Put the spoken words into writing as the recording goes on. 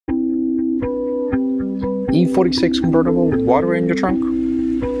E46 Convertible, water in your trunk?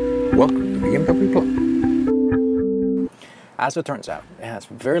 Welcome to BMW Plug. As it turns out, it has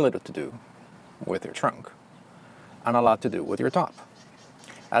very little to do with your trunk and a lot to do with your top.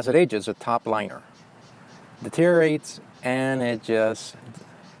 As it ages, the top liner deteriorates and it just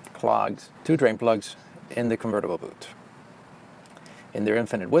clogs two drain plugs in the convertible boot. In their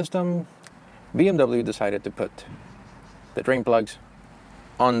infinite wisdom, BMW decided to put the drain plugs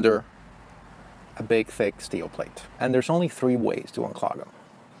under a big thick steel plate. And there's only three ways to unclog them.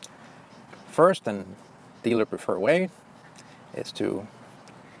 First, and dealer preferred way, is to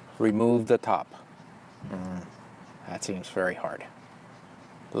remove the top. That seems very hard,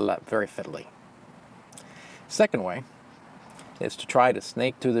 very fiddly. Second way is to try to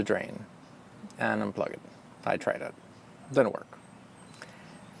snake to the drain and unplug it. I tried it, didn't work.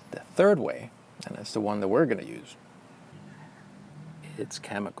 The third way, and it's the one that we're going to use, it's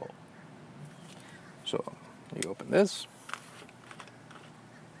chemical. So you open this,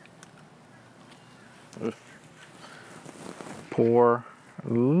 pour a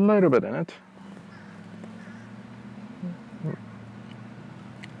little bit in it,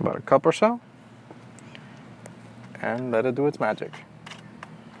 about a cup or so, and let it do its magic.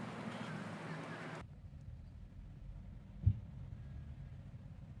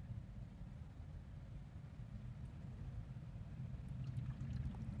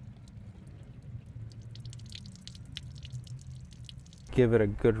 Give it a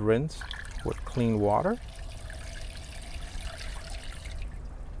good rinse with clean water.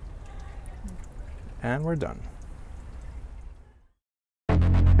 And we're done.